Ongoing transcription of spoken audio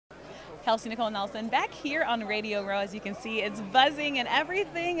Kelsey Nicole Nelson back here on Radio Row. As you can see, it's buzzing and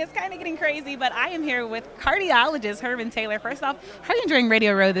everything is kind of getting crazy, but I am here with cardiologist Herman Taylor. First off, how are you enjoying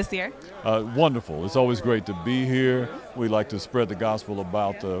Radio Row this year? Wonderful. It's always great to be here. We like to spread the gospel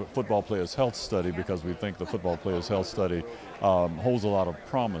about the football players' health study because we think the football players' health study holds a lot of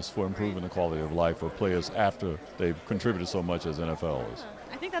promise for improving the quality of life for players after they've contributed so much as NFLers.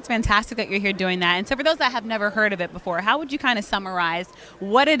 I think that's fantastic that you're here doing that. And so for those that have never heard of it before, how would you kind of summarize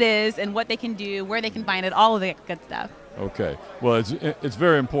what it is and what they can do, where they can find it, all of the good stuff? Okay. Well, it's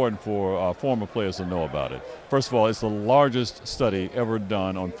very important for former players to know about it. First of all, it's the largest study ever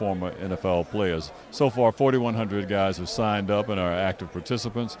done on former NFL players. So far, 4,100 guys have signed up and are active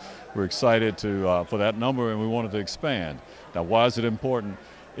participants. We're excited for that number, and we wanted to expand. Now, why is it important?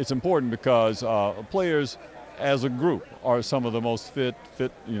 It's important because players as a group are some of the most fit,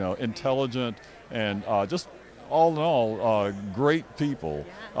 intelligent, and just all in all, great people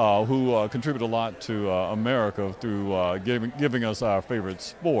who contribute a lot to America through giving us our favorite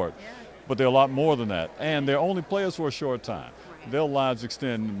sport. But they're a lot more than that, and they're only players for a short time. Their lives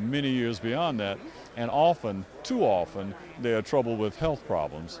extend many years beyond that, and often, too often, they have trouble with health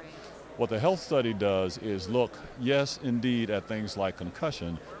problems. What the health study does is look, yes, indeed, at things like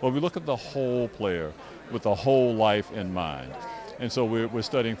concussion, but we look at the whole player with the whole life in mind. And so we're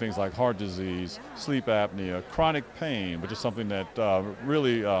studying things like heart disease, sleep apnea, chronic pain, which is something that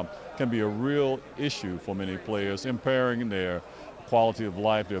really can be a real issue for many players, impairing their quality of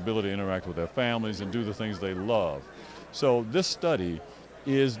life, their ability to interact with their families and do the things they love. So this study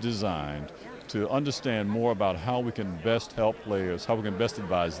is designed to understand more about how we can best help players, how we can best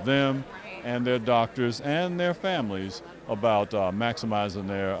advise them and their doctors and their families about maximizing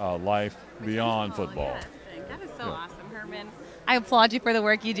their life beyond football. That is so awesome, Herman. I applaud you for the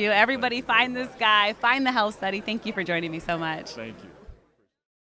work you do. Everybody find this guy, find the health study. Thank you for joining me so much. Thank you.